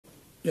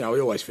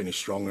we always finished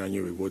strong, and I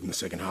knew we would in the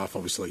second half.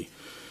 Obviously,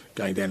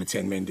 going down to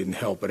 10 men didn't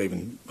help, but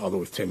even I thought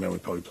with 10 men we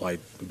probably played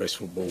the best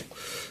football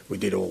we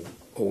did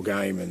all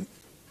game, and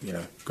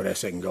got our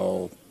second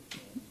goal.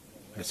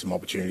 Had some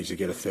opportunities to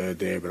get a third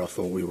there, but I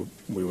thought we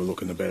were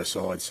looking the better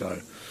side. So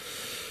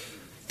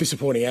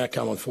disappointing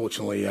outcome,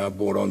 unfortunately,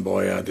 brought on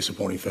by a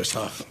disappointing first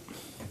half.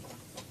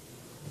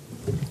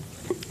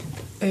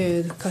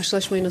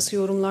 Karşılaşmayı nasıl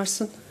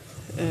yorumlarsın?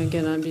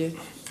 Genel bir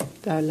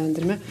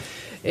değerlendirme.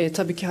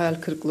 Tabii ki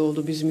hayal kırıklığı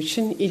oldu bizim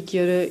için. İlk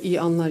yarı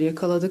iyi anlar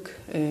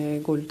yakaladık.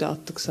 Golü de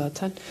attık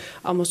zaten.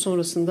 Ama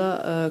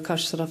sonrasında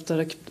karşı tarafta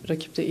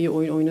rakip de iyi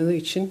oyun oynadığı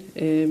için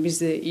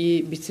biz de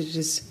iyi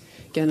bitiririz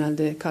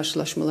genelde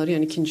karşılaşmaları.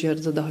 Yani ikinci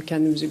yarıda daha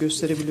kendimizi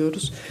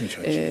gösterebiliyoruz.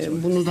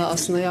 Bunu da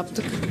aslında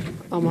yaptık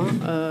ama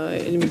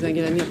elimizden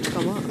geleni yaptık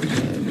ama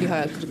bir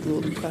hayal kırıklığı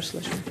oldu bu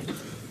karşılaşma.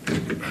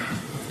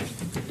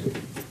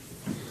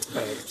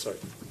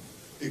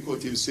 Eko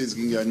TV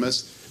Sezgin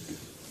Gelmez.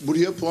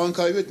 Buraya puan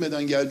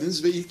kaybetmeden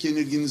geldiniz ve ilk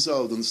yenilginizi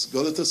aldınız.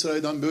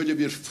 Galatasaray'dan böyle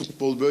bir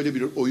futbol, böyle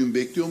bir oyun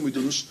bekliyor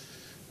muydunuz?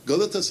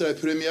 Galatasaray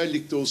Premier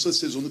Lig'de olsa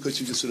sezonu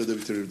kaçıncı sırada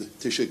bitirirdi?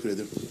 Teşekkür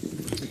ederim.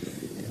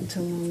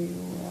 Until now you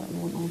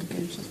won all the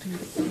games. I think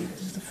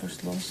this is the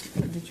first loss.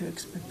 Did you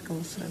expect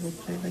Galatasaray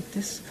will play like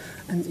this?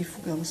 And if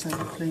Galatasaray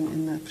were playing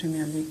in the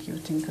Premier League, you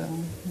think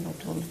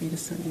what will be the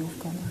standing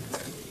of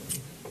Galatasaray?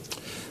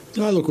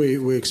 No, look,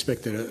 we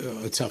expected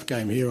a tough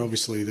game here.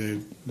 Obviously,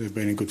 they've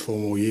been in good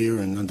form all year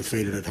and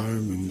undefeated at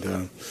home.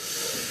 And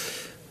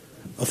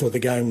I thought the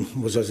game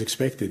was as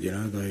expected.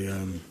 They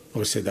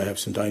obviously they have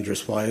some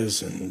dangerous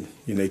players, and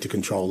you need to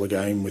control the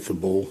game with the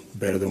ball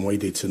better than we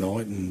did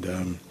tonight. And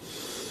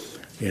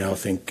I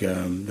think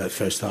that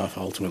first half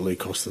ultimately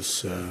cost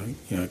us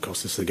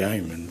the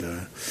game,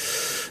 and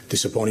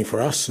disappointing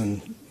for us.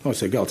 And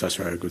obviously,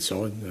 Galatasaray are a good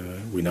side.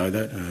 We know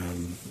that,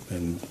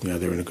 and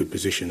they're in a good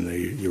position in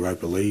the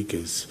Europa League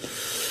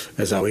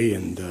as are we,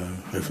 and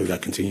hopefully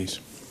that continues.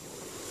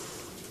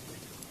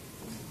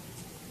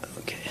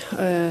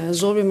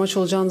 Zor bir maç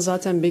olacağını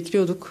zaten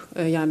bekliyorduk.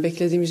 Yani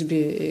beklediğimiz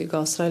bir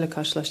Galatasaray'la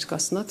karşılaştık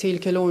aslında.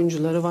 Tehlikeli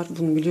oyuncuları var,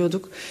 bunu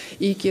biliyorduk.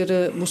 İlk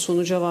yarı bu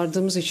sonuca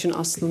vardığımız için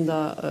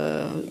aslında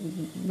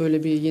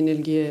böyle bir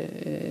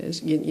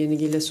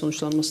yenilgiyle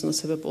sonuçlanmasına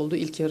sebep oldu.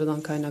 İlk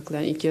yarıdan kaynaklı.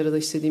 Yani ilk yarıda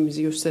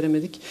istediğimizi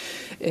gösteremedik.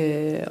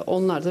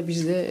 Onlar da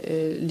biz de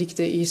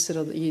ligde iyi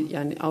sırada,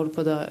 yani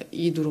Avrupa'da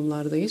iyi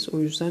durumlardayız. O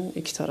yüzden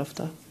iki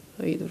tarafta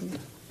iyi durumda.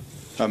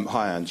 Hi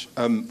Ange.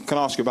 Can I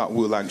ask you about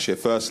Solanke?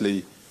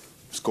 Firstly,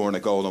 scoring a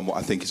goal on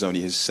what I think is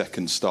only his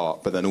second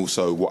start, but then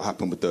also what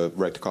happened with the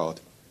red card.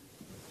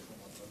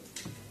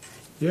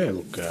 Yeah,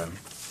 look,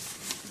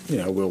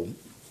 Will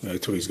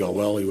took his goal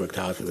well. He worked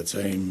hard for the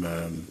team.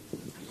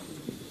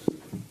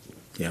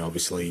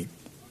 Obviously,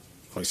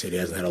 like I said, he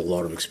hasn't had a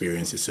lot of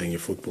experience in senior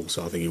football,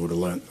 so I think he would have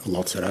learnt a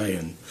lot today.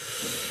 And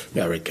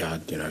red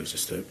card, was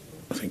just I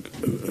think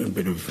a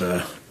bit of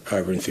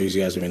over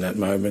enthusiasm in that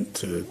moment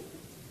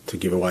to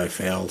give away a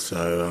foul.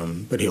 So,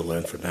 but he'll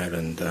learn from that.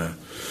 And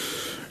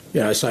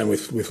same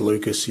with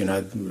Lucas.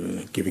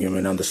 Giving him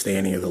an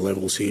understanding of the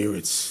levels here.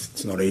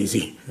 It's not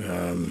easy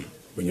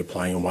when you're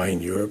playing away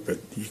in Europe, but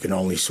you can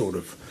only sort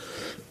of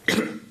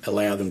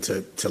allow them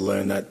to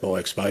learn that by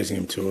exposing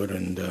him to it.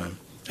 And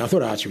I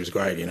thought Archie was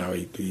great.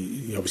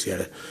 He obviously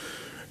had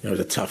it was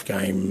a tough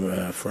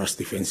game for us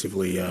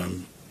defensively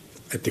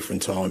at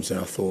different times, and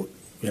I thought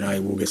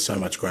we'll get so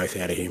much growth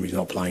out of him. He's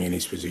not playing in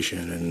his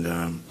position, and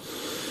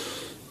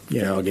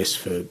I guess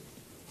for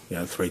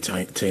three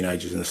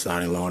teenagers in the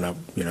starting lineup,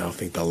 I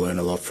think they'll learn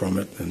a lot from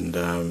it,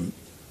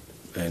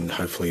 and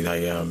hopefully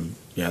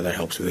that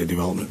helps with their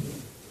development.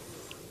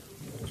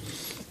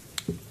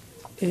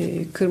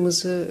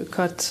 Kırmızı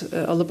kart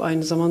alıp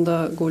aynı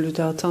zamanda golü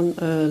de atan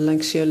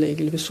Lancashire ile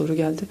ilgili bir soru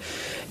geldi.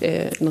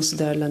 Nasıl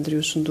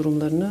değerlendiriyorsun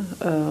durumlarını?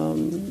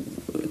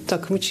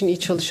 Takım için iyi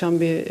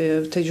çalışan bir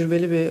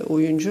tecrübeli bir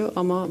oyuncu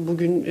ama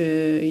bugün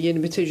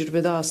yeni bir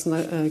tecrübe daha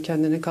aslında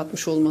kendine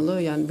katmış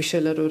olmalı. Yani bir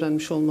şeyler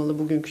öğrenmiş olmalı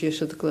bugünkü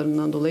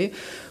yaşadıklarından dolayı.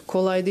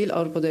 Kolay değil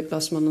Avrupa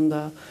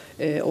deplasmanında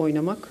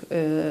oynamak.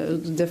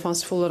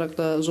 Defansif olarak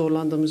da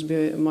zorlandığımız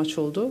bir maç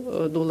oldu.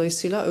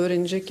 Dolayısıyla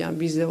öğrenecek, yani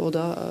biz de o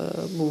da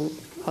bu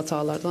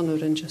hatalardan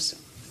öğreneceğiz.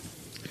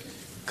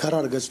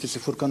 Karar Gazetesi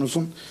Furkan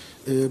Uzun.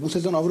 Bu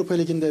sezon Avrupa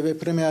Ligi'nde ve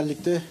Premier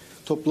Lig'de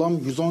toplam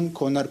 110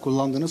 korner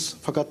kullandınız.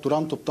 Fakat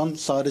duran toptan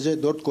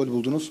sadece 4 gol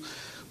buldunuz.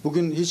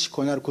 Bugün hiç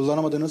korner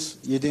kullanamadınız.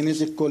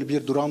 Yediğiniz ilk gol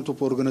bir duran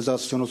top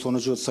organizasyonu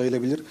sonucu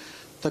sayılabilir.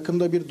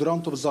 Takımda bir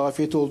duran top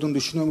zafiyeti olduğunu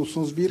düşünüyor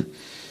musunuz? Bir.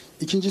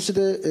 İkincisi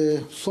de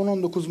son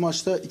 19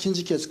 maçta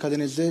ikinci kez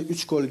kalenizde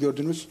 3 gol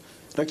gördünüz.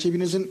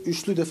 Rakibinizin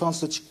üçlü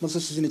defansla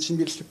çıkması sizin için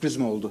bir sürpriz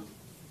mi oldu?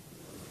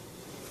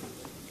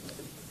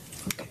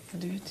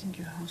 Do you think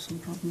you have some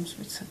problems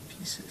with set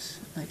pieces?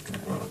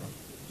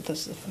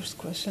 That's the first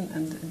question.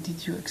 And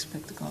did you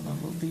expect Gala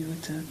will be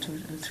with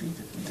three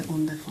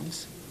on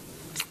defense?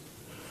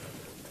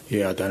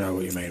 Yeah, I don't know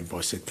what you mean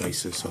by set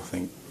pieces. I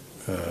think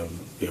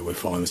we're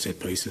fine with set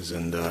pieces,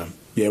 and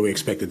we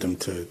expected them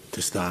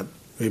to start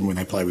even when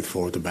they play with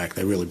 4 at the back.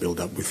 They really build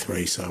up with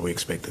 3, so we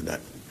expected that.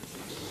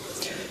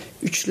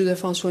 Üçlü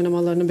defans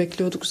oynamalarını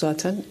bekliyorduk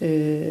zaten.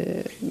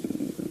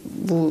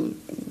 Bu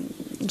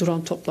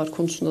duran toplar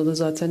konusunda da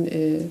zaten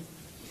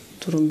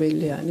durum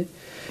belli yani.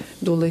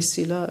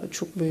 Dolayısıyla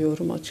çok bir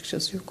yorum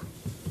açıkçası yok.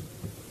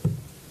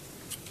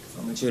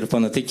 Amatör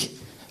fanatik.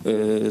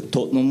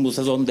 Tottenham bu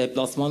sezon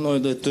deplasmanla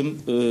oynadığı tüm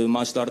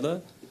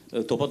maçlarda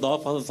topa daha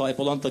fazla sahip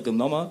olan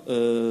takımdı ama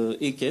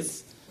ilk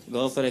kez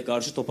Galatasaray'a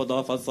karşı topa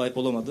daha fazla sahip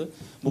olamadı.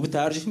 Bu bir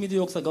tercih miydi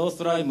yoksa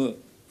Galatasaray mı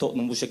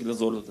Tottenham bu şekilde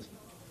zorladı?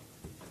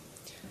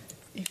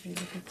 If you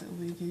look at the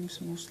away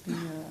games, mostly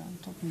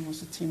Tottenham was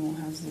the team who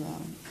has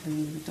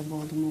playing with the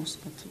ball the most,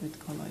 but with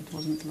Gala it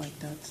wasn't like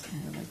that.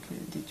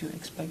 Did you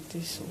expect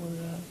this, or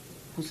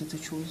was it a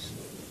choice?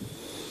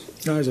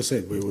 No, as I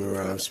said, we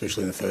were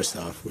especially in the first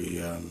half.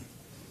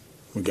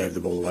 We gave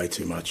the ball away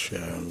too much,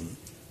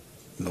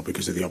 not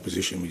because of the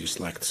opposition. We just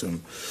lacked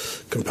some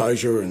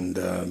composure, and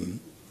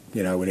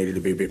we needed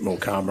to be a bit more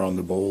calmer on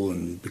the ball.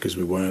 And because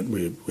we weren't,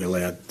 we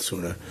allowed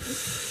sort of,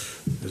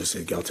 as I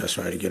said,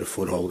 Galatasaray to get a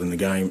foothold in the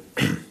game.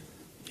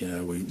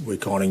 We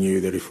kind of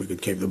knew that if we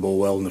could keep the ball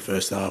well in the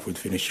first half, we'd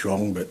finish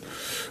strong, but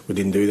we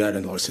didn't do that,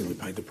 and like I said, we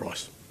paid the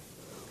price.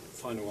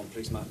 Final one,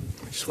 please, Matt.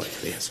 Just wait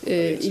for the answer.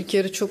 İlk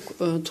yarı çok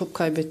top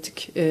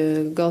kaybettik.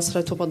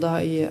 Galatasaray topa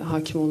daha iyi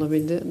hakim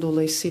olabildi.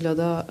 Dolayısıyla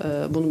da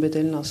bunun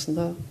bedelini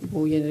aslında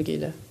bu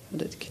yenilgiyle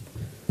ödedik.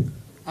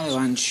 Hello,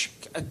 Ange.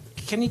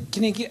 Can you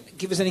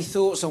give us any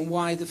thoughts on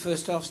why the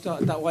first half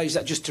started that way? Is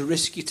that just a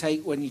risk you take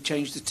when you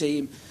change the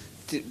team?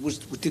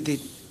 Did the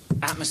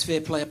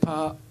atmosphere play a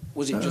part?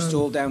 Was it just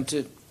all down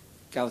to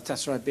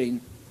Galatasaray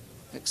being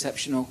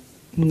exceptional?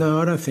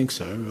 No, I don't think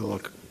so.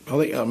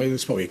 I mean,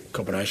 it's probably a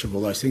combination of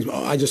all those things. But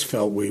I just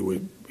felt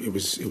it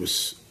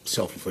was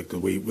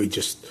self-inflicted. We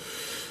just,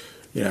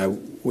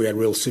 we had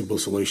real simple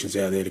solutions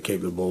out there to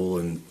keep the ball,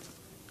 and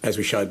as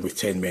we showed with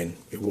 10 men,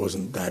 it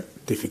wasn't that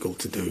difficult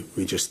to do.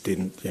 We just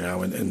didn't,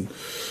 and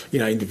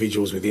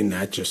individuals within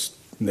that just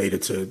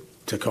needed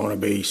to kind of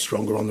be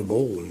stronger on the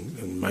ball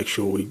and make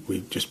sure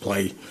we just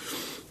play,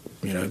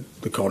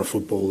 the kind of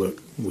football that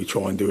we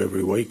try and do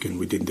every week, and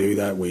we didn't do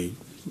that.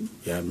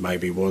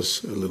 Maybe it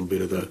was a little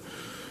bit of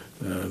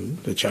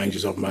the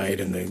changes I've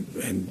made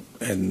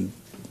and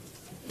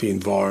the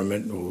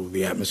environment or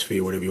the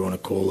atmosphere, whatever you want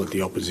to call it,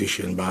 the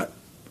opposition. But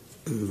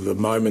the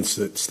moments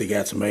that stick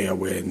out to me are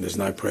when there's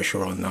no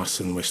pressure on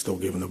us and we're still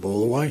giving the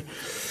ball away.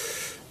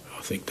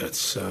 I think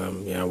that's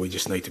we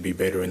just need to be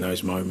better in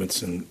those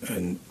moments, and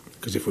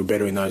because if we're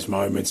better in those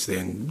moments,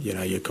 then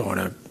you kind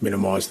of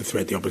minimise the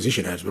threat the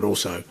opposition has, but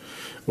also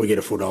we get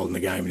a foothold in the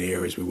game in the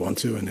areas we want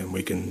to, and then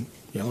we can.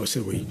 Like I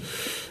said, we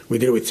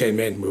did it with 10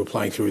 men. We were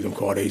playing through them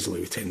quite easily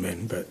with 10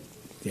 men, but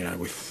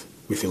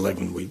with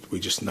 11, we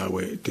just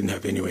didn't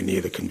have anywhere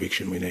near the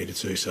conviction we needed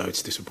to, so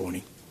it's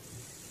disappointing.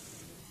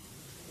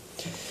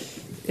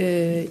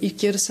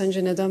 İlk yarı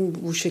sence neden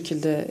bu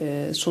şekilde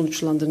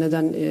sonuçlandı?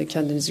 Neden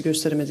kendinizi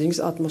gösteremediniz?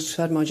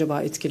 Atmosfer mi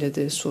acaba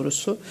etkiledi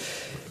sorusu.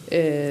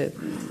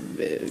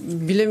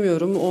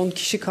 Bilemiyorum. 10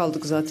 kişi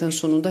kaldık zaten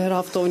sonunda. Her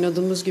hafta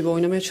oynadığımız gibi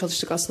oynamaya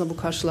çalıştık aslında bu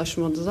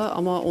karşılaşmada da,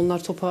 ama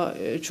onlar topa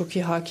çok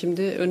iyi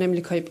hakimdi.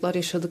 Önemli kayıplar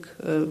yaşadık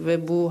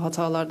ve bu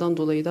hatalardan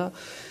dolayı da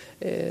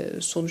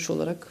sonuç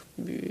olarak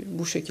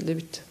bu şekilde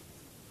bitti.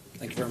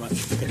 Thank you very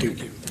much.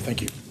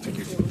 Thank you.